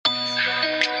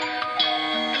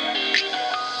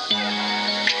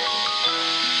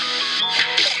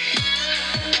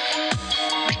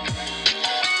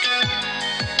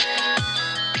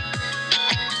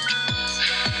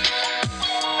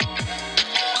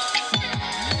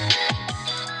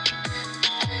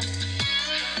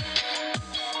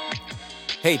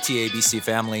Hey, TABC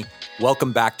family.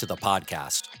 Welcome back to the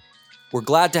podcast. We're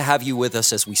glad to have you with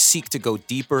us as we seek to go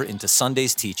deeper into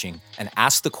Sunday's teaching and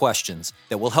ask the questions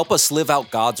that will help us live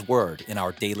out God's word in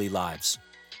our daily lives.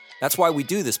 That's why we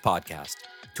do this podcast,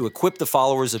 to equip the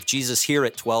followers of Jesus here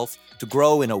at 12th to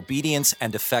grow in obedience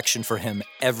and affection for him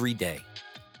every day.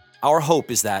 Our hope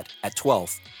is that at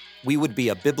 12th, we would be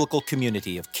a biblical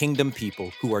community of kingdom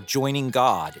people who are joining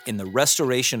God in the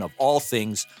restoration of all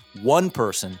things, one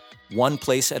person, one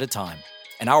place at a time.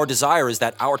 And our desire is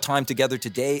that our time together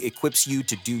today equips you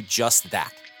to do just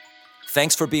that.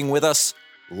 Thanks for being with us.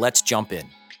 Let's jump in.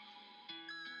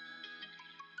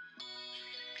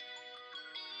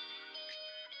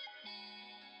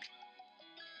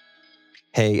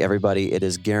 Hey, everybody. It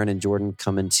is Garen and Jordan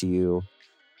coming to you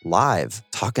live,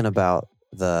 talking about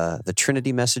the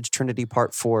Trinity message, Trinity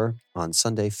Part 4 on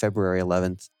Sunday, February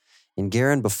 11th. And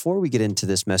Garen, before we get into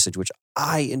this message, which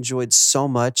I enjoyed so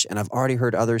much, and I've already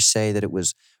heard others say that it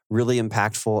was really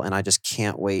impactful, and I just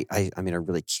can't wait. I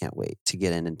really can't wait to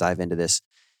get in and dive into this.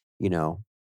 You know,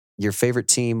 your favorite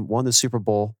team won the Super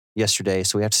Bowl yesterday,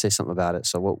 so we have to say something about it.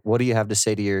 So what do you have to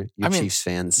say to your Chiefs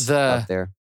fans out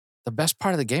there? The best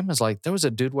part of the game was like there was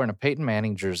a dude wearing a Peyton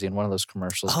Manning jersey in one of those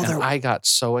commercials, and I got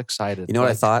so excited. You know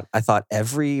what I thought? I thought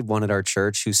everyone at our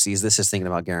church who sees this is thinking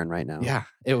about Garen right now. Yeah,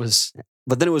 it was.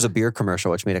 But then it was a beer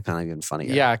commercial, which made it kind of even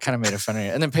funnier. Yeah, it kind of made it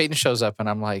funnier. And then Peyton shows up, and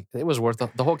I'm like, it was worth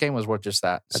the whole game was worth just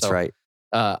that. That's right.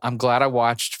 I'm glad I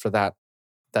watched for that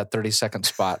 30-second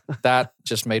spot. That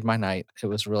just made my night. It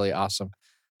was really awesome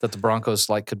that the Broncos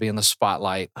could be in the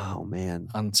spotlight. Oh man,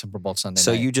 on Super Bowl Sunday night.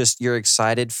 So you're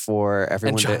excited for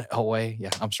everyone to Elway. Yeah,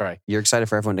 I'm sorry. You're excited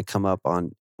for everyone to come up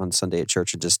on Sunday at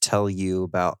church and just tell you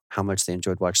about how much they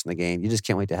enjoyed watching the game. You just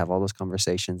can't wait to have all those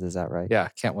conversations. Is that right? Yeah,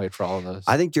 can't wait for all of those.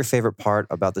 I think your favorite part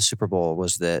about the Super Bowl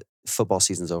was that football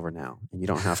season's over now, and you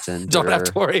don't have to endure, don't have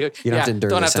to worry. You don't have to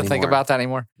endure. Don't this have to think about that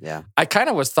anymore. Yeah, I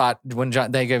kind of thought when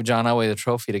they gave John Elway the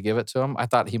trophy to give it to him, I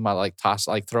thought he might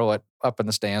throw it up in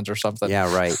the stands or something.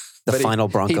 Yeah, right. The final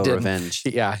Bronco revenge.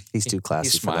 Yeah, he's too classy.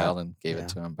 He smiled for that. and gave it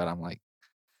to him, but I'm like,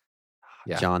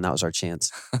 yeah, John, that was our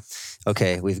chance.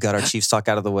 Okay, we've got our Chiefs talk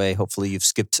out of the way. Hopefully, you've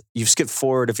skipped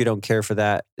forward if you don't care for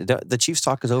that. The Chiefs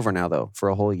talk is over now, though, for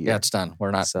a whole year. Yeah, it's done.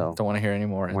 We're not. Don't want to hear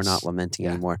anymore. We're not lamenting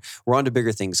anymore. We're on to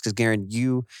bigger things because Garen,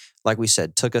 you, like we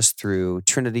said, took us through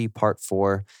Trinity Part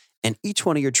 4, and each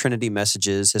one of your Trinity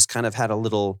messages has kind of had a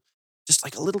little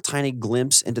tiny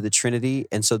glimpse into the Trinity,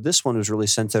 and so this one was really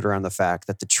centered around the fact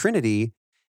that the Trinity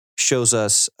shows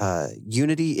us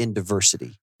unity in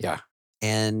diversity. Yeah.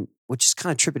 And which is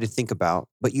kind of trippy to think about,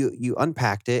 but you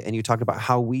unpacked it and you talked about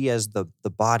how we as the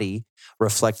body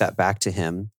reflect that back to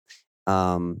him.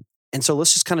 And so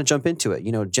let's just kind of jump into it.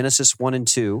 You know, Genesis 1 and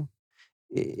 2,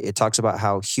 it talks about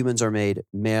how humans are made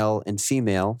male and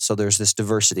female. So there's this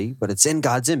diversity, but it's in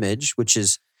God's image, which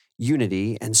is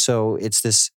unity. And so it's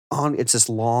this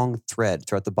long thread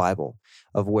throughout the Bible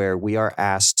of where we are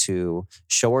asked to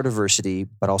show our diversity,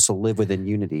 but also live within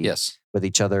unity with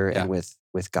each other and with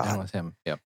God. And with him.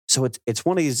 Yep. So it's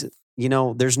one of these, you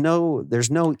know, there's no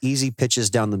easy pitches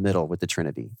down the middle with the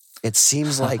Trinity. It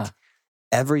seems like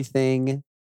everything,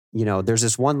 you know, there's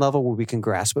this one level where we can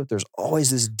grasp it. There's always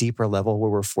this deeper level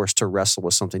where we're forced to wrestle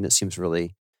with something that seems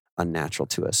really unnatural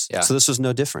to us. Yeah. So this was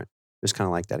no different. It was kind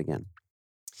of like that again.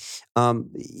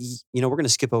 You know, we're going to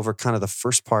skip over kind of the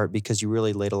first part because you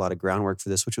really laid a lot of groundwork for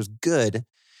this, which was good,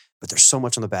 but there's so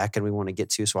much on the back end we want to get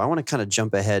to. So I want to kind of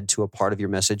jump ahead to a part of your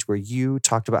message where you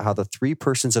talked about how the three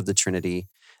persons of the Trinity,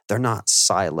 they're not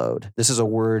siloed. This is a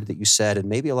word that you said, and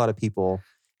maybe a lot of people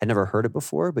had never heard it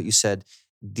before, but you said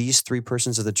these three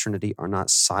persons of the Trinity are not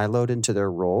siloed into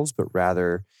their roles, but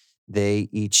rather they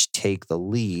each take the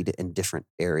lead in different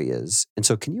areas. And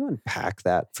so can you unpack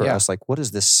that for us? Like, what does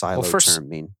this silo term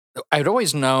mean? I'd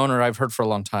always known, or I've heard for a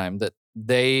long time, that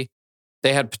they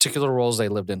had particular roles they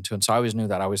lived into. And so I always knew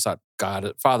that. I always thought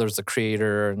God, Father's the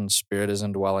creator and Spirit is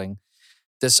indwelling.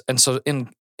 And so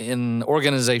in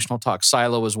organizational talk,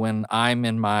 silo is when I'm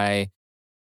in my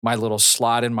little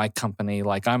slot in my company.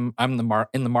 Like I'm in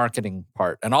the marketing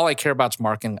part. And all I care about is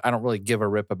marketing. I don't really give a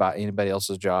rip about anybody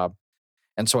else's job.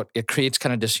 And so it creates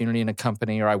kind of disunity in a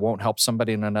company, or I won't help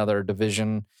somebody in another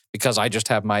division because I just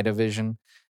have my division.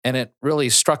 And it really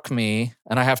struck me,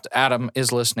 and Adam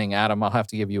is listening. Adam, I'll have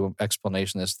to give you an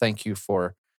explanation of this. Thank you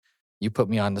you put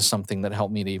me onto something that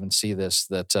helped me to even see this,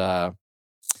 that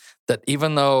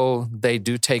even though they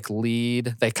do take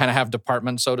lead, they kind of have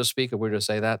departments, so to speak, if we were to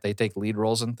say that, they take lead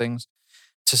roles in things.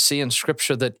 To see in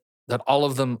Scripture that all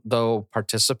of them, though,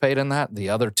 participate in that, the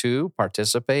other two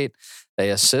participate,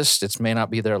 they assist. It may not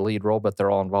be their lead role, but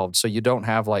they're all involved. So you don't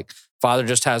have Father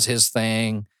just has his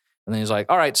thing, And then he's like,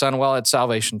 all right, son, well, it's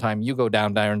salvation time. You go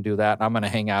down there and do that. And I'm going to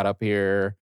hang out up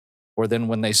here. Or then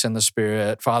when they send the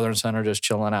Spirit, Father and Son are just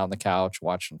chilling out on the couch,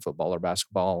 watching football or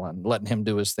basketball and letting him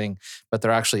do his thing. But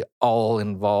they're actually all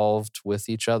involved with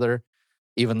each other,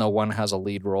 even though one has a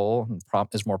lead role and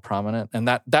is more prominent. And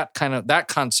that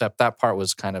concept, that part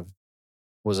was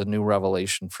a new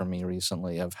revelation for me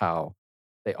recently of how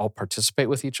they all participate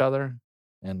with each other.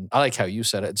 And I like how you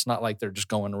said it. It's not like they're just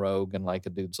going rogue and like a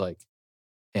dude's like,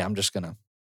 hey, I'm just going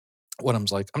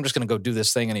to go do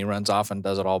this thing. And he runs off and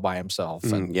does it all by himself.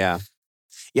 And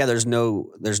Yeah. There's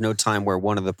no time where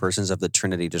one of the persons of the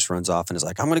Trinity just runs off and is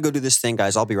like, I'm going to go do this thing,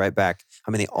 guys. I'll be right back.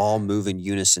 I mean, they all move in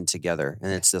unison together,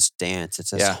 and it's this dance. It's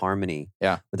this harmony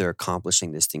where they're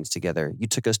accomplishing these things together. You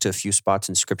took us to a few spots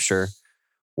in Scripture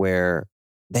where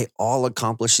they all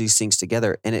accomplish these things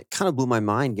together, and it kind of blew my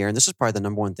mind, Garen. This is probably the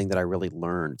number one thing that I really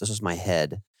learned. This is my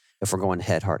head, if we're going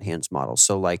head, heart, hands model.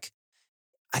 So like,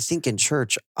 I think in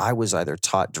church, I was either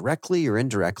taught directly or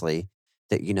indirectly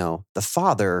that, the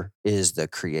Father is the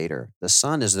creator. The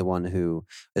Son is the one who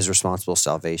is responsible for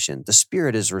salvation. The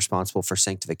Spirit is responsible for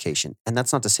sanctification. And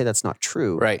that's not to say that's not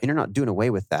true. Right. And you're not doing away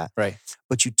with that. Right.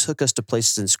 But you took us to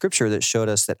places in Scripture that showed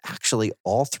us that actually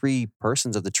all three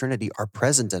persons of the Trinity are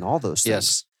present in all those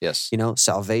things. Yes.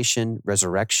 Salvation,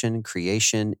 resurrection,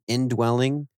 creation,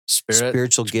 indwelling,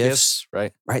 spiritual gifts.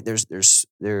 Right.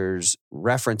 There's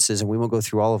references, and we won't go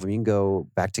through all of them. You can go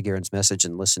back to Garen's message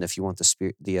and listen if you want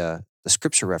the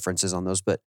Scripture references on those.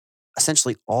 But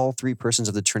essentially, all three persons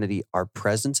of the Trinity are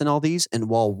present in all these. And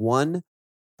while one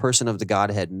person of the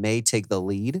Godhead may take the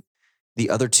lead, the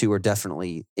other two are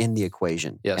definitely in the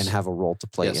equation and have a role to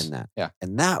play in that. Yeah.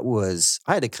 And that was,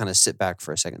 I had to kind of sit back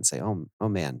for a second and say, oh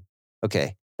man,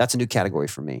 okay, that's a new category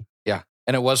for me. Yeah.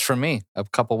 And it was for me a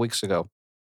couple weeks ago.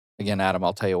 Again, Adam,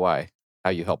 I'll tell you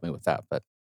how you helped me with that. But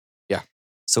yeah.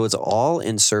 So it's all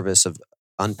in service of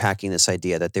unpacking this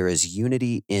idea that there is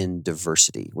unity in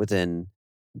diversity within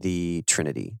the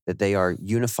Trinity, that they are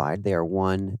unified, they are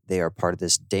one, they are part of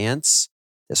this dance,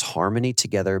 this harmony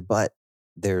together, but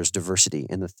there's diversity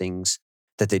in the things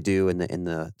that they do and in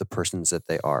the persons that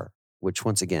they are, which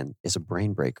once again is a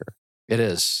brain breaker. It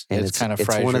is. And it's kind of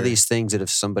it's one of these things that if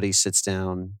somebody sits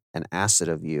down and asks it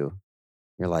of you,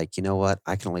 you're like, you know what?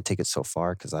 I can only take it so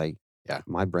far because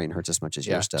my brain hurts as much as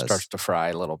yours does. It starts to fry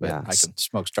a little bit. Yeah.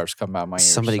 Smoke starts coming out of my ears.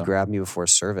 Somebody grabbed me before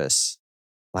service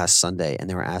last Sunday and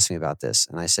they were asking me about this.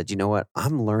 And I said, you know what?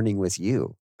 I'm learning with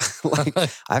you.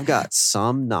 I've got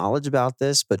some knowledge about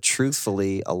this, but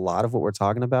truthfully, a lot of what we're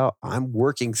talking about, I'm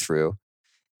working through.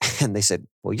 And they said,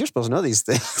 well, you're supposed to know these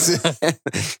things.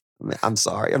 I'm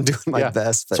sorry. I'm doing my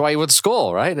best. But that's why you went to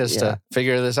school, right? Is to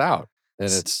figure this out.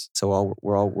 And so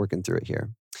we're all working through it here.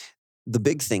 The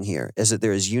big thing here is that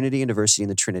there is unity and diversity in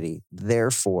the Trinity.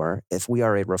 Therefore, if we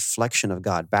are a reflection of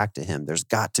God back to Him, there's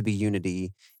got to be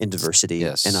unity and diversity in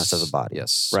us as a body.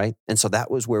 Yes. Right? And so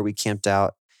that was where we camped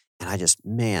out.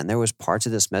 And there was parts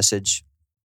of this message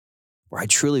where I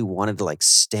truly wanted to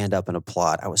stand up and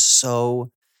applaud. I was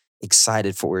so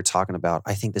excited for what we were talking about.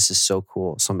 I think this is so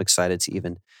cool. So I'm excited to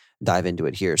even dive into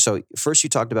it here. So first you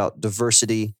talked about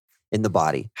diversity in the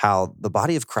body, how the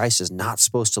body of Christ is not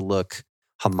supposed to look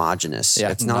homogenous.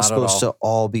 It's not supposed to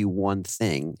all be one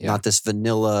thing, not this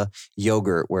vanilla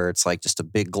yogurt where it's like just a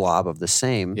big glob of the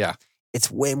same. Yeah. It's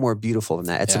way more beautiful than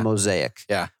that. It's a mosaic.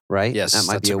 Yeah. Right? Yes.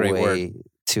 That might be a great way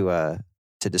word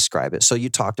to describe it. So you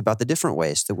talked about the different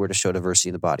ways that we're to show diversity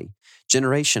in the body.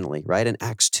 Generationally, right? In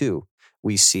Acts 2,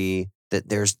 we see that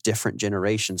there's different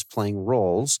generations playing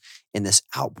roles in this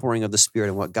outpouring of the Spirit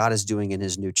and what God is doing in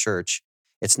His new church.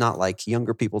 It's not like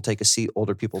younger people take a seat,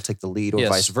 older people take the lead, or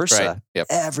vice versa. Right. Yep.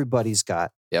 Everybody's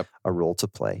got a role to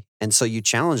play. And so you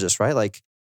challenge us, right? Like,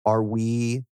 are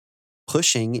we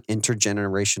pushing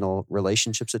intergenerational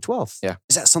relationships at 12? Yeah.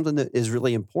 Is that something that is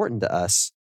really important to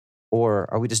us? Or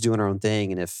are we just doing our own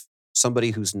thing? And if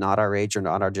somebody who's not our age or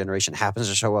not our generation happens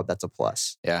to show up, that's a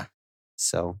plus. Yeah.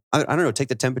 So I don't know. Take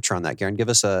the temperature on that, Garen. Give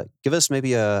us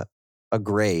maybe a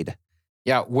grade.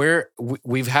 Yeah,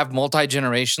 we've have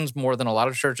multi-generations more than a lot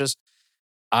of churches.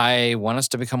 I want us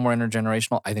to become more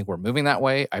intergenerational. I think we're moving that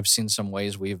way. I've seen some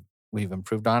ways we've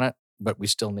improved on it, but we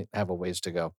still have a ways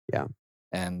to go. Yeah.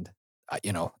 And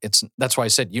that's why I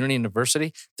said unity and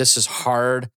diversity. This is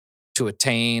hard to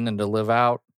attain and to live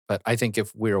out, but I think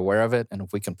if we're aware of it and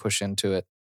if we can push into it,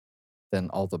 then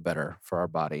all the better for our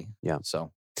body. Yeah.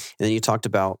 So, and then you talked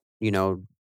about,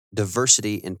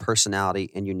 diversity in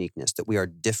personality and uniqueness, that we are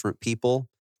different people,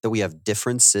 that we have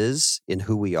differences in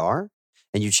who we are.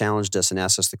 And you challenged us and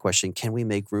asked us the question, can we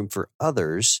make room for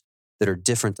others that are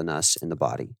different than us in the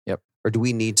body? Yep. Or do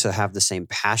we need to have the same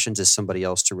passions as somebody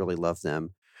else to really love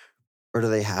them? Or do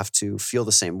they have to feel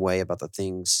the same way about the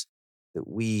things that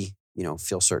we,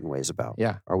 feel certain ways about?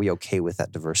 Yeah. Are we okay with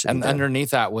that diversity? And there? underneath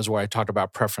that was where I talked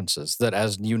about preferences, that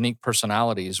as unique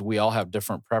personalities, we all have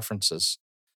different preferences.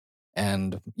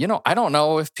 And, I don't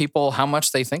know if people, how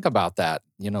much they think about that.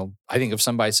 I think if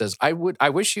somebody says, I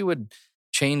wish you would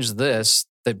change this,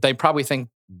 they probably think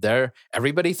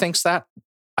everybody thinks that.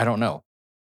 I don't know.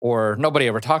 Or nobody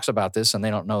ever talks about this and they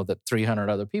don't know that 300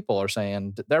 other people are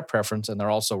saying their preference and they're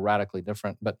also radically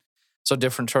different. But so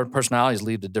different personalities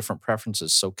lead to different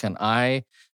preferences. So can I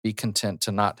be content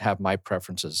to not have my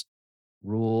preferences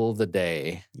rule the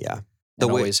day? Yeah.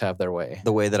 And always have their way.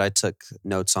 The way that I took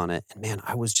notes on it, and man,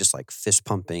 I was just like fist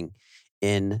pumping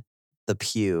in the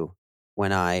pew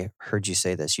when I heard you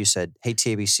say this. You said, "Hey,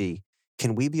 TABC,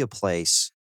 can we be a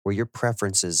place where your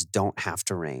preferences don't have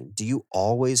to reign? Do you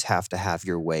always have to have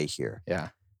your way here?" Yeah.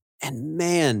 And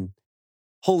man,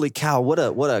 holy cow, what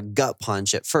a gut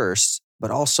punch at first,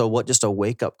 but also what just a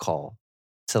wake up call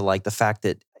to like the fact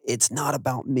that it's not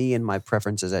about me and my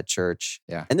preferences at church.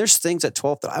 Yeah. And there's things at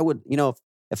 12 that I would,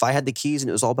 if I had the keys and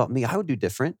it was all about me, I would do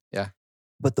different. Yeah.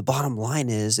 But the bottom line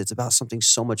is it's about something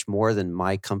so much more than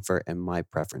my comfort and my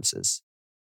preferences.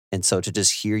 And so to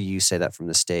just hear you say that from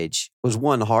the stage was,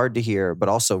 one, hard to hear, but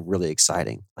also really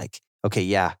exciting. Like, okay,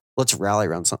 yeah, let's rally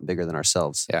around something bigger than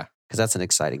ourselves. Yeah. Because that's an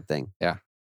exciting thing. Yeah.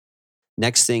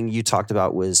 Next thing you talked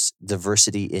about was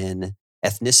diversity in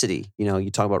ethnicity.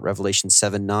 You talk about Revelation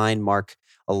 7:9, Mark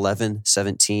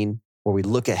 11:17, where we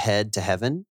look ahead to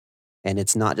heaven. And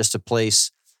it's not just a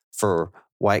place for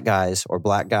white guys or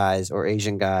black guys or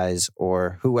Asian guys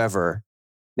or whoever.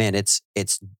 Man, it's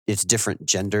different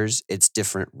genders, it's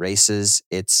different races,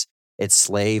 it's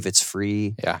slave, it's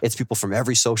free. Yeah. It's people from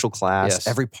every social class, Yes.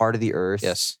 every part of the earth.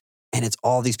 Yes. And it's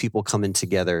all these people coming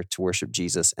together to worship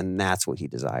Jesus, and that's what he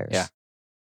desires. Yeah.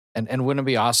 And wouldn't it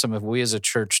be awesome if we as a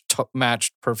church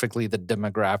matched perfectly the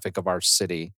demographic of our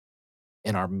city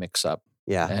in our mix-up?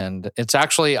 Yeah. And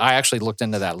I actually looked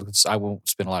into that. I won't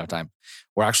spend a lot of time.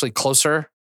 We're actually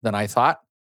closer than I thought.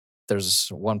 There's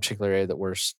one particular area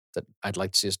that I'd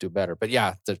like to see us do better. But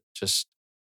yeah, and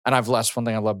that's one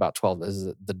thing I love about 12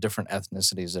 is the different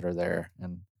ethnicities that are there.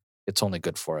 And it's only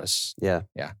good for us. Yeah.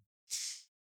 Yeah.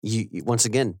 You once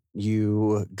again,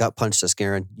 you gut punched us,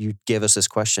 Garen. You gave us this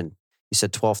question. You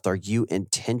said, 12th, are you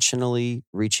intentionally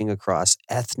reaching across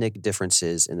ethnic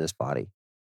differences in this body?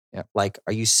 Yeah. Like,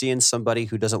 are you seeing somebody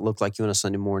who doesn't look like you on a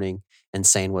Sunday morning and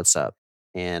saying what's up?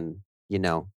 And,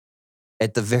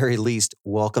 at the very least,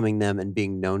 welcoming them and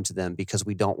being known to them, because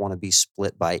we don't want to be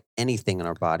split by anything in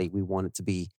our body. We want it to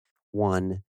be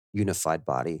one unified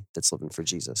body that's living for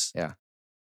Jesus. Yeah.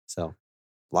 So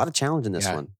a lot of challenge in this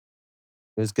one.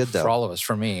 It was good though. For all of us,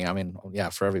 for me,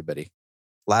 for everybody.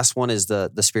 Last one is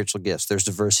the spiritual gifts. There's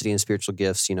diversity in spiritual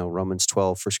gifts. Romans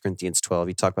 12, 1 Corinthians 12.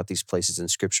 You talk about these places in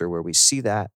scripture where we see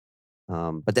that.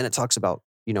 But then it talks about,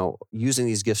 using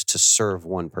these gifts to serve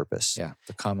one purpose. Yeah,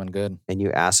 the common good. And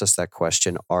you ask us that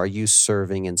question, are you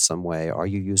serving in some way? Are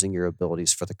you using your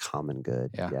abilities for the common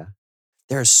good? Yeah.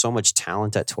 There is so much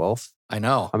talent at 12. I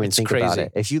know. It's think crazy. about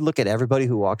it. If you look at everybody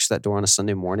who walks that door on a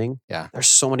Sunday morning, there's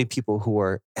so many people who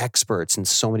are experts in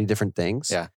so many different things.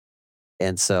 Yeah.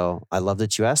 And so I love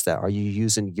that you asked that. Are you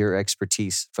using your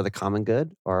expertise for the common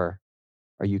good, or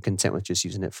are you content with just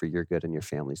using it for your good and your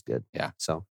family's good? Yeah.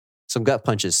 So some gut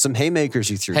punches, some haymakers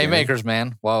you threw. Haymakers,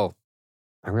 man. Whoa.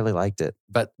 I really liked it.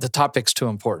 But the topic's too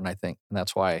important, I think. And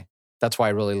that's why I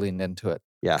really leaned into it.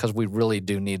 Yeah. Because we really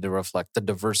do need to reflect the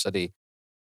diversity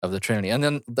of the Trinity. And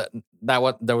then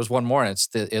there was one more, and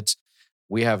it's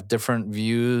we have different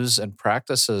views and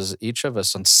practices, each of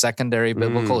us, on secondary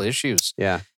biblical issues.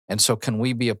 Yeah. And so can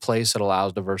we be a place that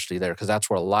allows diversity there? Because that's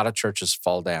where a lot of churches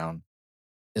fall down,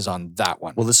 is on that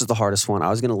one. Well, this is the hardest one. I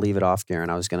was going to leave it off, Garen.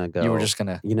 I was going to go. You were just going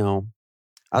to.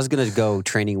 I was going to go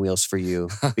training wheels for you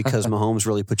because Mahomes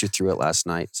really put you through it last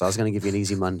night. So I was going to give you an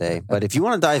easy Monday. But if you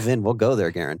want to dive in, we'll go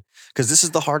there, Garen, because this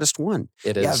is the hardest one.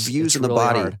 It is. Yeah, views it's in the really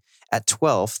body. Hard. At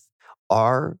 12th,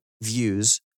 our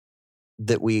views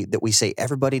that we say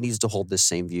everybody needs to hold this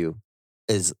same view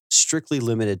is strictly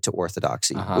limited to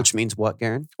orthodoxy, which means what,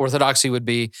 Garen? Orthodoxy would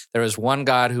be there is one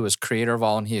God who is creator of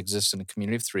all, and he exists in a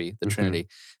community of three, the Trinity.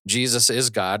 Jesus is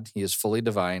God. He is fully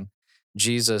divine.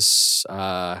 Jesus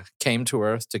came to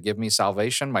earth to give me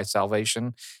salvation. My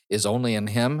salvation is only in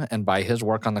him, and by his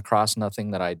work on the cross,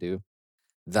 nothing that I do.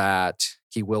 That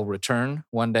he will return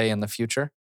one day in the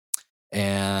future.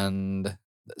 And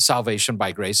salvation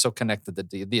by grace, so connected to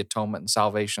the atonement and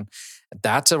salvation.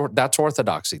 That's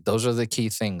orthodoxy. Those are the key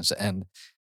things, and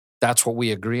that's what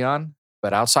we agree on.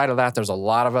 But outside of that, there's a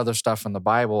lot of other stuff in the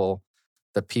Bible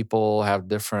that people have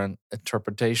different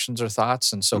interpretations or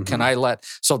thoughts. And so Mhm.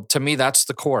 so to me, that's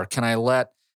the core. Can I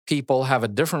let people have a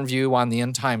different view on the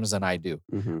end times than I do,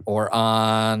 Mhm. or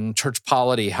on church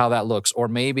polity, how that looks, or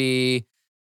maybe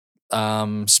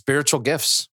spiritual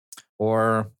gifts,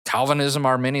 or Calvinism,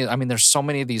 Arminianism. I mean, there's so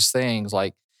many of these things.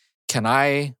 Like, can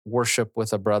I worship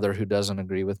with a brother who doesn't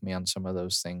agree with me on some of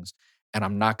those things? And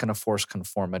I'm not going to force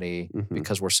conformity Mhm.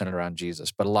 because we're centered around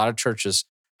Jesus. But a lot of churches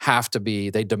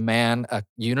they demand a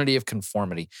unity of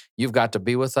conformity. You've got to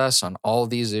be with us on all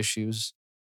these issues,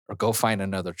 or go find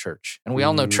another church. And we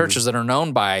all know Mm. churches that are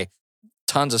known by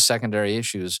tons of secondary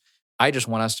issues. I just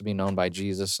want us to be known by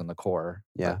Jesus and the core.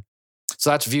 But Yeah.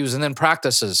 so that's views. And then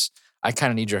practices. I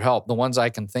kind of need your help. The ones I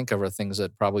can think of are things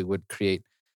that probably would create.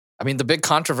 I mean, the big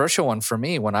controversial one for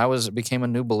me when became a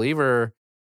new believer,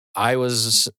 I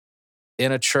was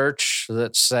in a church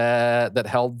that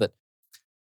held that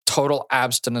total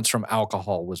abstinence from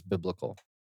alcohol was biblical.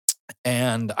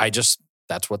 And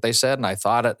that's what they said. And I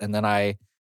thought it. And then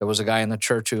there was a guy in the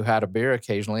church who had a beer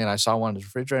occasionally, and I saw one in his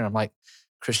refrigerator. I'm like,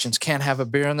 Christians can't have a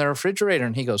beer in their refrigerator.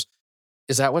 And he goes,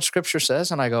 is that what scripture says?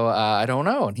 And I go, I don't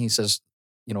know. And he says,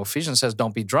 Ephesians says,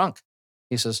 don't be drunk.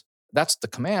 He says, that's the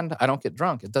command. I don't get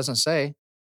drunk. It doesn't say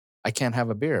I can't have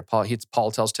a beer.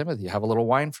 Paul tells Timothy, have a little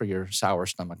wine for your sour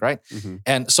stomach, right? Mhm.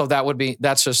 And so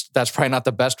that's probably not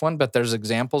the best one, but there's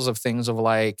examples of things of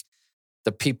like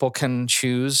the people can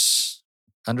choose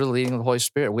under the leading of the Holy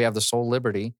Spirit. We have the sole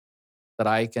liberty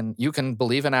that you can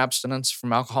believe in abstinence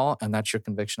from alcohol, and that's your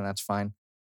conviction. That's fine.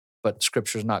 But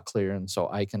scripture's not clear. And so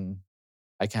I can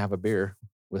have a beer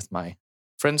with my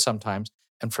friends sometimes.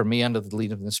 And for me, under the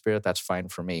leading of the Spirit, that's fine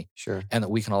for me. Sure. And that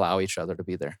we can allow each other to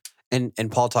be there. And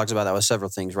Paul talks about that with several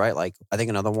things, right? Like I think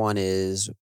another one is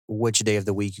which day of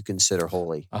the week you consider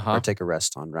holy or take a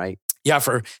rest on, right? Yeah,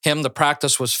 for him, the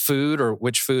practice was food, or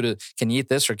which food can you eat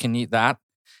this or can you eat that?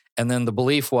 And then the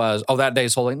belief was, oh, that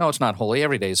day's holy. No, it's not holy.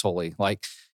 Every day's holy. Like,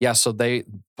 yeah, so they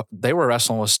were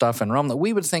wrestling with stuff in Rome that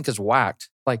we would think is whacked.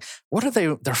 Like, what are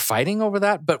they're fighting over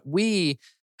that? But we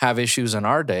have issues in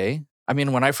our day. I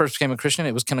mean, when I first became a Christian,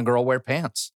 it was, can a girl wear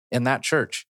pants in that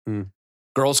church? Mm.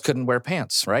 Girls couldn't wear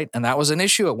pants, right? And that was an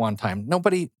issue at one time.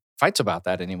 Nobody fights about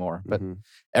that anymore. But Mhm.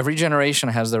 every generation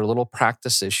has their little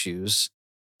practice issues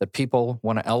that people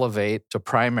want to elevate to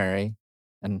primary.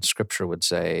 And scripture would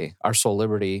say, our sole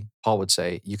liberty, Paul would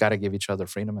say, you got to give each other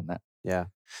freedom in that. Yeah.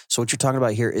 So what you're talking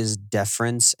about here is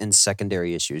deference and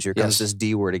secondary issues. Here comes Yes. this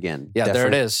D word again. Yeah, there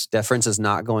it is. Deference is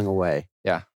not going away.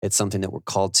 Yeah. It's something that we're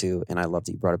called to, and I love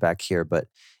that you brought it back here. But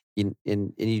you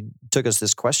took us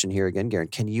this question here again, Garen.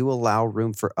 Can you allow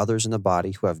room for others in the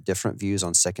body who have different views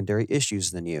on secondary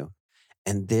issues than you?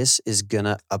 And this is going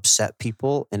to upset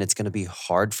people, and it's going to be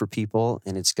hard for people,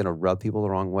 and it's going to rub people the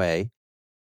wrong way.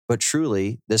 But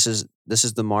truly, this is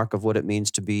the mark of what it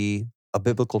means to be a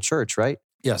biblical church, right?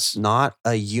 Yes. Not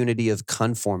a unity of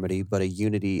conformity, but a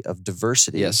unity of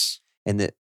diversity. Yes. And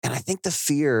I think the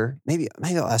fear, maybe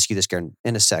I'll ask you this, Garen,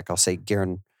 in a sec. I'll say,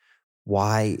 Garen,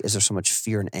 why is there so much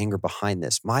fear and anger behind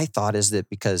this? My thought is that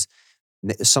because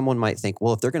someone might think,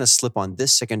 well, if they're going to slip on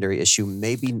this secondary issue,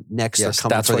 maybe next they're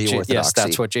coming for the orthodoxy. Yes,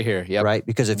 that's what you hear. Yep. Right?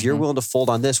 Because if you're willing to fold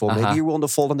on this, well, maybe you're willing to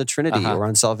fold on the Trinity or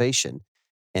on salvation.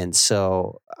 And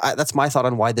so that's my thought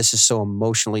on why this is so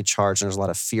emotionally charged and there's a lot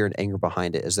of fear and anger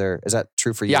behind it. Is that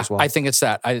true for you as well? I think it's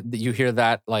that. You hear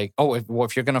that like, oh,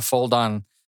 if you're going to fold on,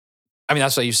 I mean,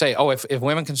 that's what you say. Oh, if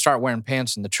women can start wearing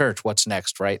pants in the church, what's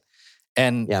next, right?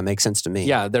 And yeah, it makes sense to me.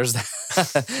 Yeah, there's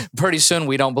pretty soon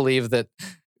we don't believe that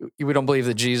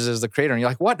Jesus is the creator. And you're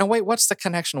like, what? No, wait, what's the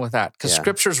connection with that? Because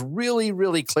scripture's really,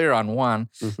 really clear on one,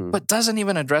 but doesn't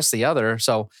even address the other.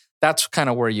 So that's kind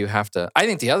of where you have to. I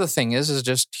think the other thing is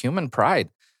just human pride.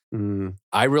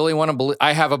 I really want to believe.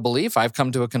 I have a belief. I've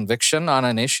come to a conviction on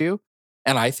an issue,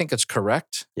 and I think it's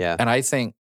correct. Yeah. And I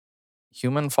think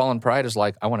human fallen pride is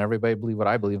like, I want everybody to believe what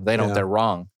I believe. If they don't, they're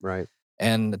wrong. Right.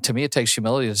 And to me, it takes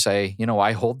humility to say,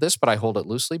 I hold this, but I hold it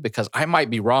loosely because I might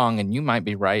be wrong and you might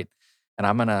be right. And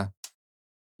I'm going to,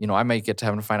 I may get to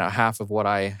heaven to find out half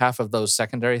of those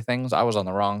secondary things, I was on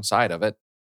the wrong side of it.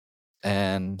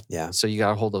 And so you got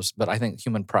to hold those. But I think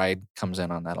human pride comes in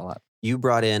on that a lot. You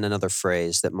brought in another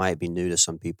phrase that might be new to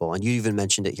some people, and you even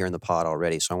mentioned it here in the pod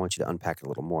already. So I want you to unpack it a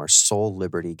little more. Soul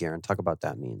liberty, Garen. Talk about what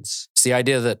that means. It's the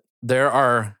idea that there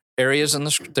are areas in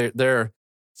there are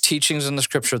teachings in the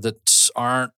scripture that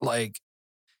aren't like,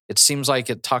 it seems like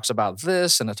it talks about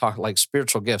this and it talks like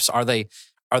spiritual gifts. Are the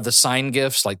sign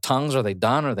gifts like tongues? Are they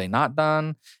done? Are they not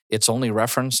done? It's only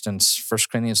referenced in 1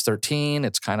 Corinthians 13.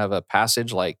 It's kind of a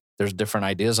passage like there's different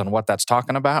ideas on what that's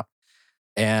talking about.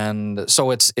 And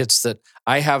so it's that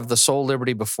I have the sole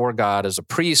liberty before God as a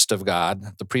priest of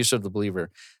God, the priest of the believer,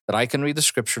 that I can read the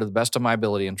scripture to the best of my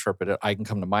ability, interpret it. I can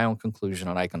come to my own conclusion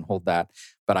and I can hold that,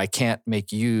 but I can't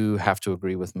make you have to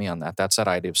agree with me on that. That's that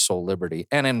idea of sole liberty.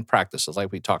 And in practices,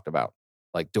 like we talked about,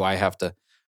 like, do I have to,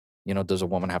 does a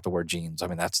woman have to wear jeans? I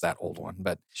mean, that's that old one,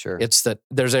 but Sure. it's that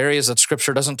there's areas that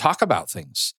scripture doesn't talk about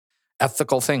things,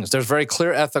 ethical things. There's very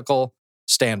clear ethical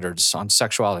standards on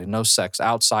sexuality, no sex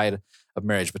outside of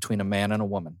marriage between a man and a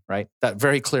woman, right? That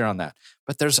very clear on that.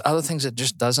 But there's other things it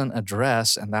just doesn't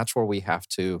address. And that's where we have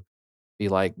to be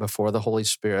like, before the Holy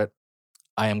Spirit,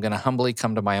 I am going to humbly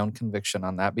come to my own conviction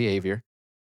on that behavior.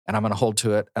 And I'm going to hold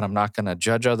to it. And I'm not going to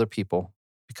judge other people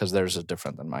because theirs is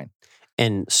different than mine.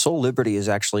 And soul liberty is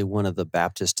actually one of the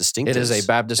Baptist distinctives. It is a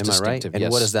Baptist Am I right? distinctive, And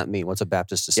yes. what does that mean? What's a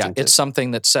Baptist distinctive? Yeah, it's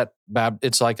something that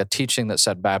it's like a teaching that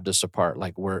set Baptists apart.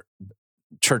 Like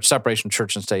church separation,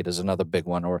 church and state is another big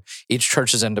one. Or each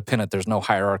church is independent. There's no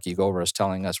hierarchy over us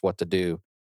telling us what to do.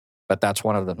 But that's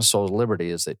one of them. Soul liberty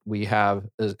is that we have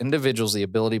as individuals the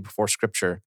ability before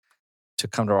Scripture to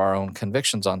come to our own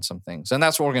convictions on some things. And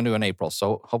that's what we're going to do in April.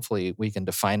 So hopefully we can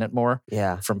define it more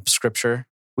from Scripture.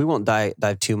 We won't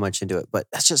dive too much into it, but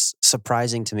that's just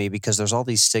surprising to me because there's all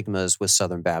these stigmas with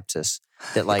Southern Baptists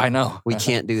that I know. we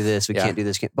can't do this, we can't do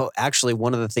this. But actually,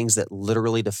 one of the things that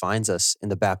literally defines us in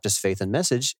the Baptist faith and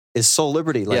message is soul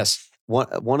liberty. Yes.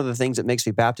 One of the things that makes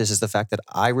me Baptist is the fact that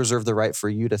I reserve the right for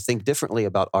you to think differently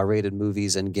about R-rated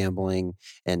movies and gambling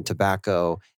and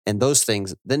tobacco and those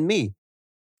things than me.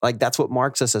 Like, that's what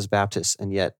marks us as Baptists.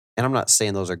 And I'm not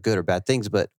saying those are good or bad things,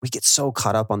 but we get so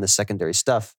caught up on the secondary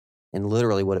stuff. And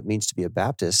literally what it means to be a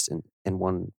Baptist in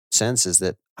one sense is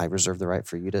that I reserve the right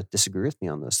for you to disagree with me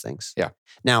on those things. Yeah.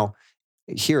 Now,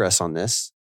 hear us on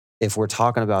this. If we're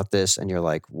talking about this and you're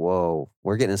like, whoa,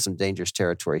 we're getting in some dangerous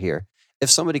territory here. If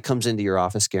somebody comes into your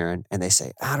office, Garen, and they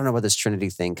say, I don't know about this Trinity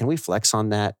thing. Can we flex on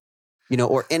that?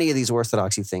 Or any of these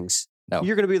orthodoxy things. No.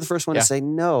 You're going to be the first one to say,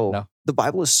 no. The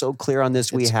Bible is so clear on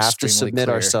this. We have to submit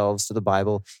ourselves to the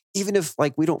Bible. Even if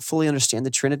we don't fully understand the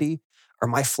Trinity, or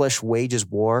my flesh wages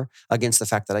war against the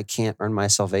fact that I can't earn my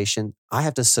salvation, I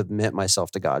have to submit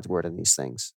myself to God's word in these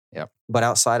things. Yep. But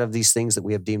outside of these things that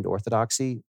we have deemed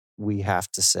orthodoxy, we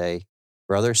have to say,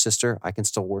 brother, sister, I can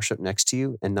still worship next to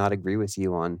you and not agree with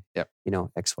you on,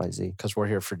 X, Y, Z. Because we're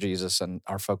here for Jesus and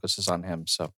our focus is on him.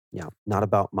 So not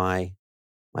about my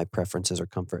preferences or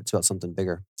comfort. It's about something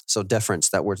bigger. So deference,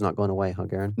 that word's not going away, huh,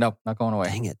 Garen? No, not going away.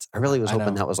 Dang it. I really was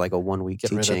hoping that was like a 1 week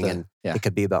teaching and it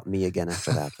could be about me again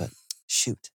after that, but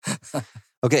shoot.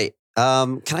 Okay.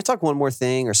 Can I talk one more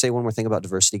thing or say one more thing about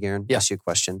diversity, Garen? Yeah. Ask you a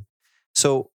question.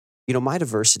 So, my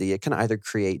diversity, it can either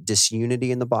create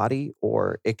disunity in the body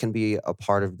or it can be a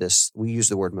part of this. We used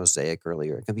the word mosaic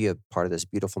earlier. It can be a part of this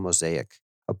beautiful mosaic,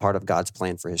 a part of God's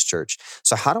plan for his church.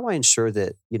 So how do I ensure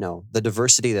that, the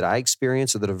diversity that I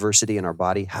experience or the diversity in our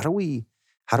body, how do we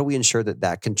ensure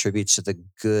that contributes to the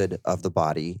good of the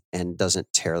body and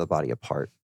doesn't tear the body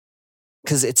apart?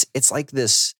 Because it's like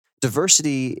this.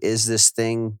 Diversity is this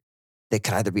thing that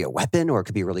could either be a weapon or it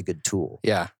could be a really good tool.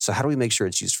 Yeah. So how do we make sure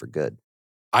it's used for good?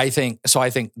 I think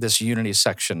this unity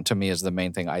section to me is the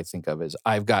main thing I think of is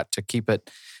I've got to keep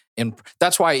it in.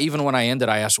 That's why even when I ended,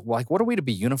 I asked, what are we to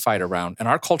be unified around? And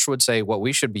our culture would say what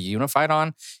we should be unified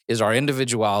on is our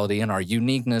individuality and our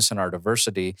uniqueness and our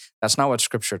diversity. That's not what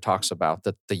Scripture talks about.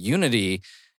 That the unity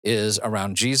is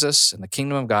around Jesus and the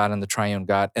kingdom of God and the triune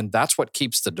God. And that's what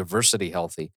keeps the diversity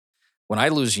healthy. When I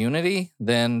lose unity,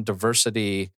 then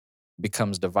diversity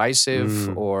becomes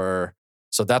divisive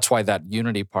so that's why that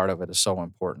unity part of it is so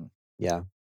important. Yeah.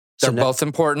 They're both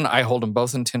important. I hold them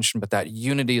both in tension, but that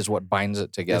unity is what binds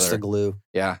it together. It's the glue.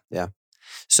 Yeah. Yeah.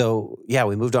 So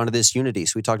we moved on to this unity.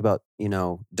 So we talked about,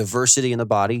 diversity in the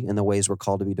body and the ways we're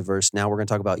called to be diverse. Now we're going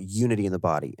to talk about unity in the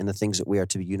body and the things that we are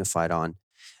to be unified on.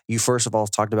 You first of all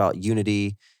talked about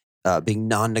unity being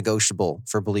non-negotiable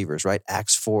for believers, right?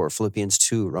 Acts 4, Philippians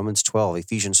 2, Romans 12,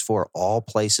 Ephesians 4, all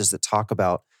places that talk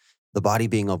about the body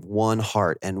being of one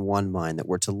heart and one mind, that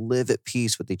we're to live at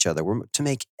peace with each other. We're to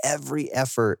make every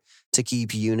effort to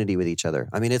keep unity with each other.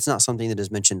 I mean, it's not something that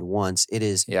is mentioned once. It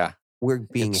is, we're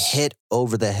being hit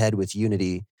over the head with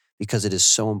unity because it is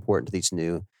so important to these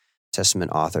New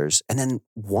Testament authors. And then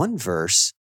one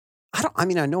verse, I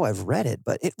know I've read it,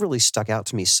 but it really stuck out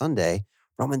to me Sunday,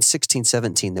 Romans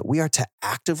 16:17, that we are to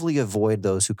actively avoid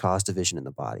those who cause division in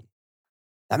the body.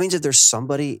 That means if there's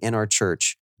somebody in our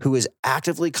church who is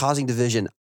actively causing division,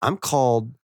 I'm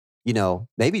called,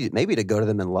 maybe to go to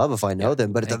them in love if I know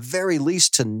them, but at the very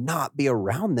least to not be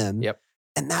around them. Yep.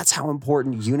 And that's how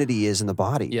important unity is in the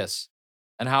body. Yes.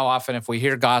 And how often if we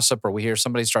hear gossip or we hear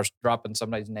somebody starts dropping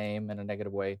somebody's name in a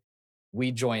negative way,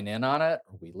 we join in on it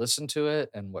or we listen to it.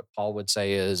 And what Paul would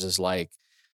say is like,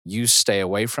 you stay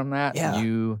away from that. Yeah.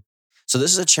 So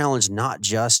this is a challenge not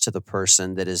just to the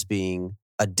person that is being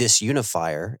a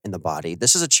disunifier in the body.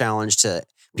 This is a challenge to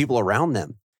people around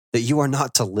them, that you are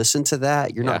not to listen to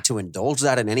that. You're not to indulge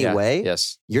that in any way.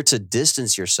 Yes. You're to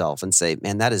distance yourself and say,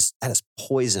 man, that is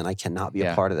poison. I cannot be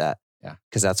a part of that. Yeah.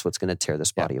 Because that's what's going to tear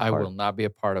this body apart. I will not be a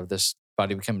part of this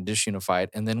body becoming disunified.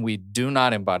 And then we do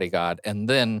not embody God. And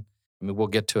then, I mean, we'll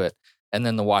get to it. And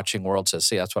then the watching world says,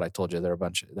 see, that's what I told you. They're a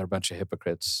bunch of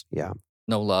hypocrites. Yeah.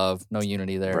 No love, no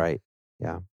unity there. Right.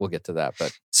 Yeah. We'll get to that.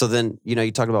 But so then,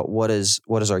 you talk about what is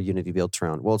our unity built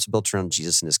around? Well, it's built around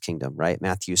Jesus and his kingdom, right?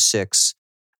 Matthew 6,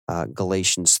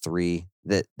 Galatians 3,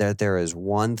 that there is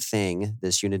one thing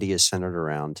this unity is centered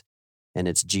around, and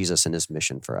it's Jesus and his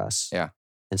mission for us. Yeah.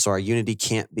 And so our unity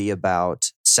can't be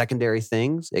about secondary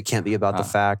things. It can't be about the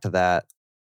fact that,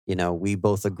 we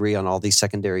both agree on all these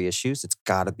secondary issues. It's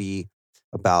got to be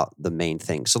about the main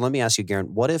thing. So let me ask you,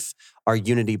 Garen, what if our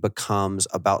unity becomes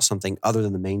about something other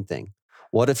than the main thing?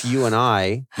 What if you and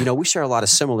I, we share a lot of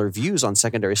similar views on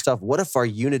secondary stuff. What if our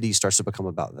unity starts to become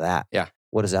about that? Yeah.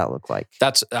 What does that look like?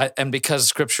 And because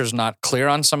scripture's not clear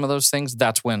on some of those things,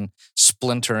 that's when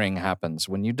splintering happens.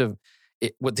 When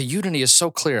what the unity is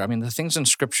so clear. I mean, the things in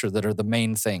scripture that are the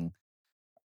main thing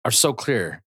are so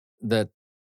clear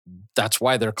that's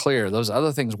why they're clear. Those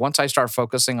other things, once I start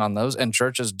focusing on those, and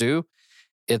churches do,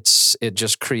 it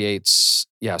just creates,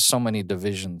 so many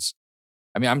divisions.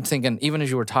 I mean, I'm thinking, even as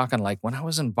you were talking, like when I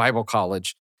was in Bible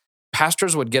college,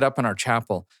 pastors would get up in our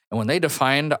chapel, and when they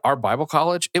defined our Bible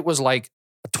college, it was like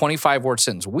a 25-word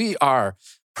sentence. We are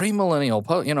premillennial,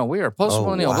 we are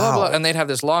postmillennial, blah, blah. And they'd have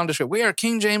this long description. We are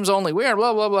King James only. We are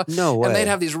blah, blah, blah. No way. And they'd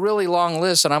have these really long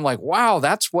lists. And I'm like, wow,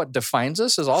 that's what defines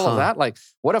us, is all of that? Like,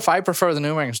 what if I prefer the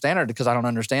New American Standard because I don't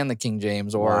understand the King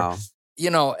James? Or,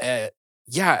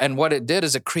 and what it did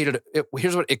is it created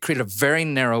a very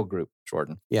narrow group,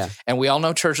 Jordan. Yeah. And we all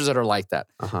know churches that are like that,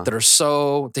 that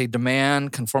are they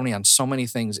demand conformity on so many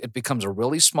things. It becomes a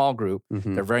really small group.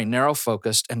 Mm-hmm. They're very narrow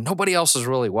focused, and nobody else is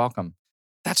really welcome.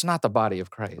 That's not the body of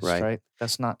Christ, right?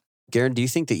 That's not. Garen, do you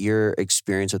think that your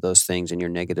experience with those things and your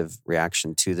negative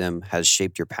reaction to them has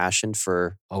shaped your passion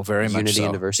for very much unity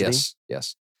and diversity?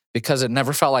 Yes. Because it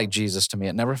never felt like Jesus to me.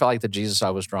 It never felt like the Jesus I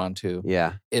was drawn to.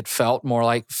 Yeah. It felt more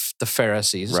like the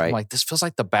Pharisees. Right. I'm like, this feels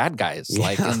like the bad guys,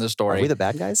 like in the story. Are we the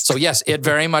bad guys? So yes, it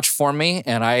very much for me,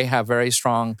 and I have very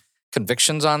strong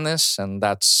convictions on this, and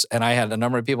I had a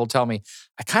number of people tell me,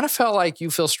 I kind of felt like you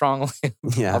feel strongly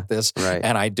about this, right.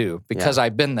 And I do, because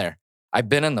I've been there. I've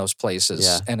been in those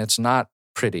places, and it's not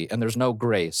pretty, and there's no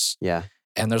grace,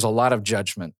 and there's a lot of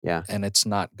judgment, and it's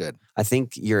not good. I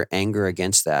think your anger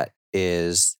against that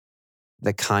is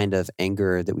the kind of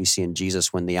anger that we see in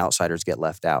Jesus when the outsiders get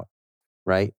left out,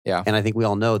 right? Yeah. And I think we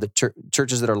all know that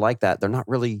churches that are like that, they're not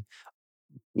really,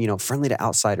 friendly to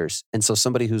outsiders. And so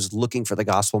somebody who's looking for the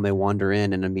gospel may wander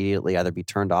in and immediately either be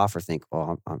turned off or think,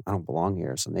 well, I don't belong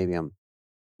here, so maybe I'm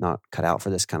not cut out for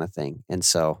this kind of thing. And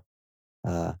so,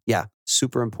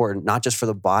 super important, not just for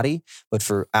the body, but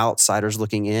for outsiders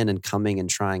looking in and coming and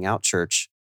trying out church,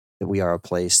 that we are a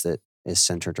place that is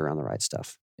centered around the right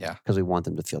stuff. Yeah. Because we want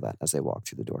them to feel that as they walk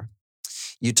through the door.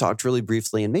 You talked really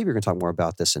briefly, and maybe we're going to talk more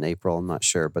about this in April, I'm not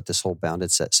sure, but this whole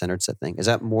bounded set, centered set thing. Is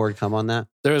that more to come on that?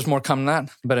 There is more coming on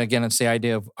that. But again, it's the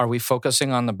idea of, are we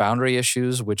focusing on the boundary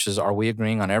issues, which is, are we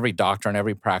agreeing on every doctrine,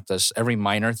 every practice, every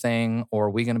minor thing, or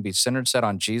are we going to be centered set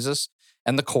on Jesus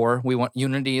and the core? We want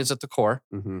unity is at the core.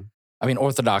 Mm-hmm. I mean,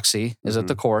 orthodoxy is at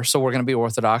the core. So we're going to be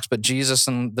orthodox, but Jesus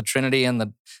and the Trinity and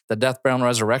the death, burial, and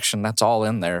resurrection, that's all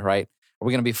in there, right? Are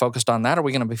we going to be focused on that, or are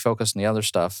we going to be focused on the other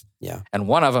stuff? Yeah. And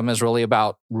one of them is really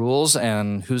about rules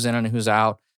and who's in and who's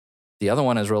out. The other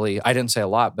one is really, I didn't say a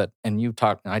lot, but, and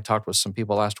I talked with some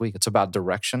people last week. It's about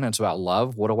direction. It's about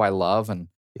love. What do I love? And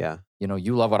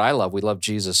you love what I love. We love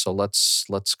Jesus. So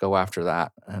let's go after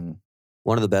that. And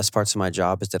one of the best parts of my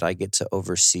job is that I get to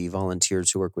oversee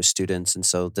volunteers who work with students. And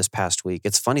so this past week,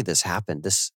 it's funny this happened.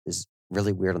 This is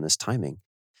really weird on this timing.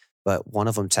 But one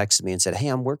of them texted me and said, hey,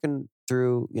 I'm working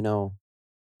through,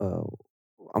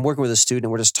 I'm working with a student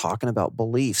and we're just talking about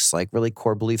beliefs, like really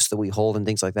core beliefs that we hold and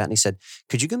things like that. And he said,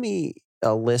 could you give me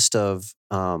a list of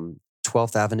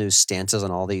 12th Avenue's stances on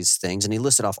all these things? And he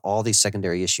listed off all these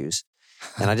secondary issues.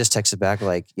 And I just texted back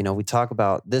like, we talk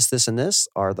about this, and this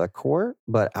are the core.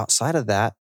 But outside of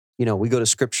that, we go to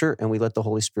scripture and we let the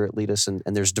Holy Spirit lead us. And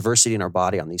there's diversity in our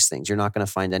body on these things. You're not going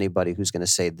to find anybody who's going to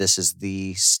say this is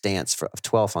the stance of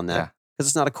 12 on that because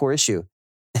it's not a core issue.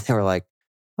 And they were like,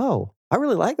 oh, I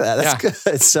really like that. That's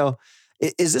good. So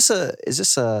is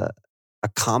this a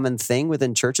common thing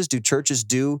within churches? Do churches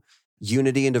do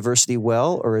unity and diversity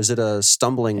well, or is it a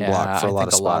stumbling block for a lot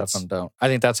of spots? A lot of them don't. I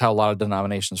think that's how a lot of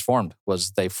denominations formed,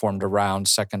 was they formed around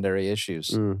secondary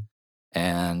issues.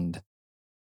 And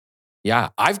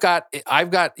I've got,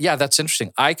 that's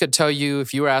interesting. I could tell you,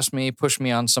 if you asked me, push me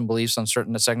on some beliefs on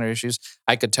certain secondary issues,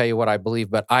 I could tell you what I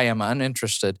believe, but I am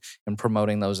uninterested in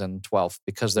promoting those in 12th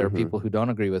because there are people who don't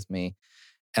agree with me,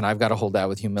 and I've got to hold that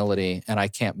with humility, and I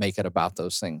can't make it about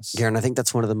those things. Garen, I think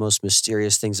that's one of the most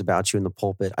mysterious things about you in the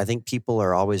pulpit. I think people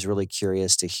are always really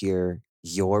curious to hear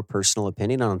your personal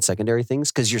opinion on secondary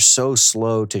things because you're so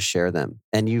slow to share them.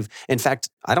 And in fact,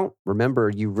 I don't remember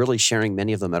you really sharing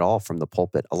many of them at all from the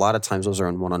pulpit. A lot of times those are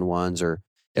in one-on-ones or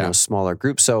smaller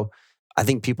groups. So I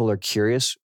think people are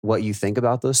curious what you think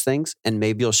about those things, and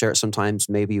maybe you'll share it sometimes,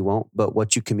 maybe you won't. But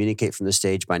what you communicate from the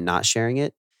stage by not sharing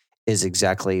it is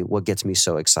exactly what gets me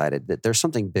so excited, that there's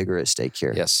something bigger at stake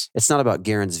here. Yes. It's not about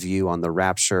Garen's view on the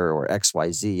rapture or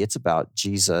XYZ. It's about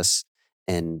Jesus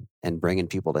and bringing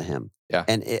people to him. Yeah.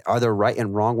 And are there right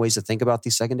and wrong ways to think about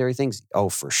these secondary things? Oh,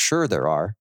 for sure there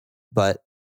are, but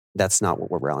that's not what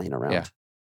we're rallying around. Yeah.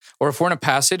 Or if we're in a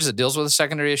passage that deals with a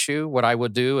secondary issue, what I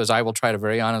would do is I will try to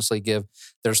very honestly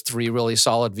there's 3 really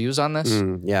solid views on this.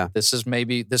 This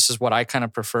is what I kind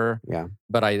of prefer. Yeah.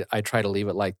 But I try to leave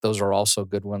it like those are also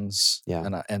good ones.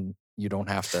 Yeah. And you don't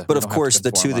have to. But of course,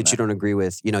 the 2 that you don't agree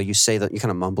with, you say that you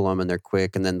kind of mumble them and they're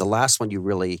quick. And then the last one you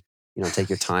really, take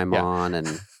your time on.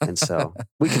 And so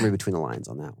we can read between the lines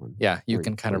on that one. Yeah. You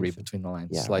can kind of read between the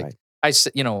lines. Yeah, like right. I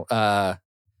say,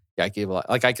 I gave a lot.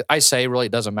 Like I say, really,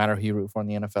 it doesn't matter who you root for in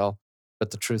the NFL.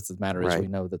 But the truth of the matter is, we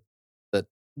know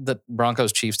that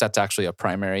Broncos Chiefs, that's actually a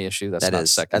primary issue. That's not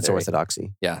secondary. That's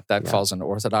orthodoxy. Yeah, that falls into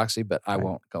orthodoxy. But I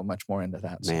won't go much more into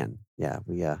that. So. Man, yeah,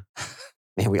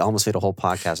 we almost made a whole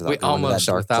podcast without going into that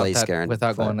dark place, Garen.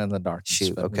 Without going in the darkness.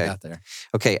 Shoot, but we got there.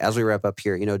 Okay, as we wrap up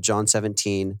here, John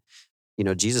 17.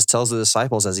 Jesus tells the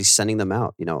disciples as he's sending them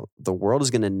out, the world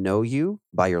is going to know you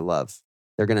by your love.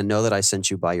 They're going to know that I sent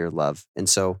you by your love. And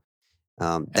so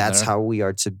that's how we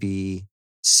are to be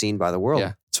seen by the world.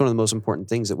 Yeah. It's one of the most important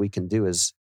things that we can do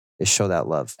is show that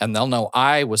love. And they'll know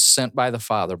I was sent by the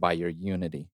Father by your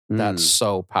unity. That's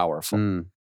so powerful.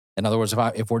 In other words,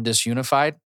 if we're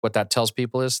disunified, what that tells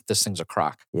people is this thing's a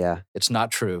crock. Yeah. It's not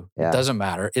true. Yeah. It doesn't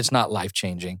matter. It's not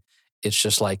life-changing. It's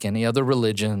just like any other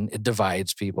religion. It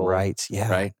divides people. Right. Yeah.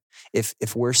 Right.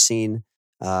 If we're seen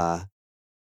not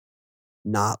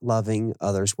loving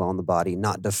others well in the body,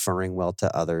 not deferring well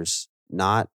to others,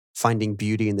 not finding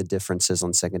beauty in the differences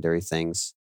on secondary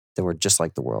things, then we're just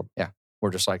like the world. Yeah.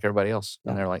 We're just like everybody else.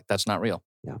 Yeah. And they're like, that's not real.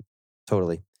 Yeah,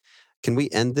 totally. Can we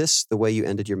end this the way you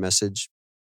ended your message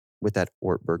with that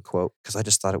Ortberg quote? Because I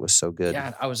just thought it was so good.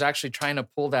 Yeah, I was actually trying to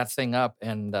pull that thing up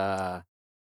and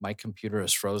my computer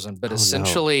is frozen. But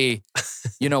essentially,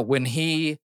 when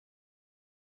he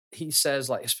says,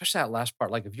 like, especially that last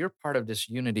part, like, if you're part of this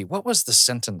unity, what was the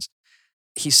sentence?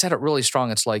 He said it really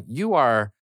strong. It's like,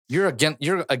 you're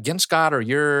against God, or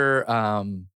you're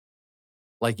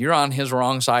you're on his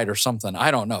wrong side or something. I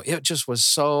don't know. It just was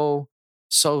so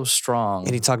strong.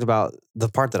 And he talked about the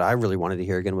part that I really wanted to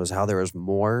hear again was how there was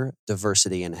more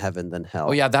diversity in heaven than hell.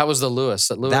 Oh yeah, that was the Lewis.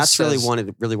 That's really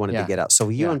wanted to get out. So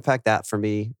will you unpack that for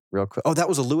me real quick? Oh, that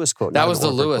was a Lewis quote. That was the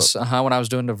Lewis when I was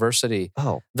doing diversity.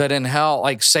 Oh. That in hell,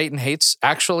 like Satan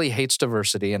actually hates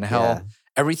diversity. In hell,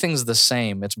 everything's the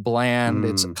same. It's bland.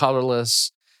 It's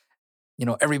colorless.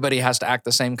 Everybody has to act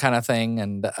the same kind of thing.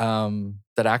 And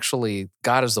that actually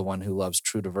God is the one who loves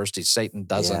true diversity. Satan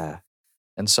doesn't. Yeah.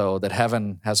 And so that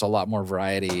heaven has a lot more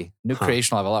variety. New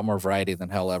creation will have a lot more variety than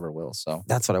hell ever will. So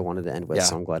that's what I wanted to end with. Yeah.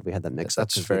 So I'm glad we had that mix up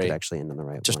because we could actually end on the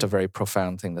right Just one. A very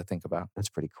profound thing to think about. That's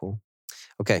pretty cool.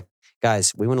 Okay,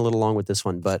 guys, we went a little long with this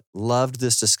one, but loved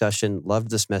this discussion, loved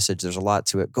this message. There's a lot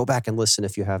to it. Go back and listen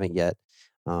if you haven't yet.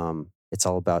 It's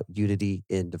all about unity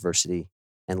in diversity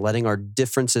and letting our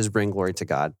differences bring glory to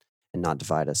God and not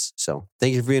divide us. So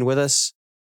thank you for being with us.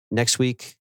 Next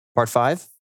week, part 5.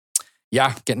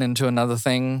 Yeah, getting into another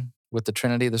thing with the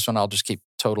Trinity. This one I'll just keep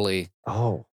totally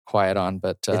quiet on.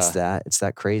 But it's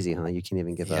that crazy, huh? You can't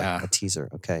even give a teaser.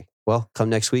 Okay. Well, come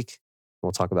next week.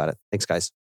 We'll talk about it. Thanks,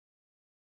 guys.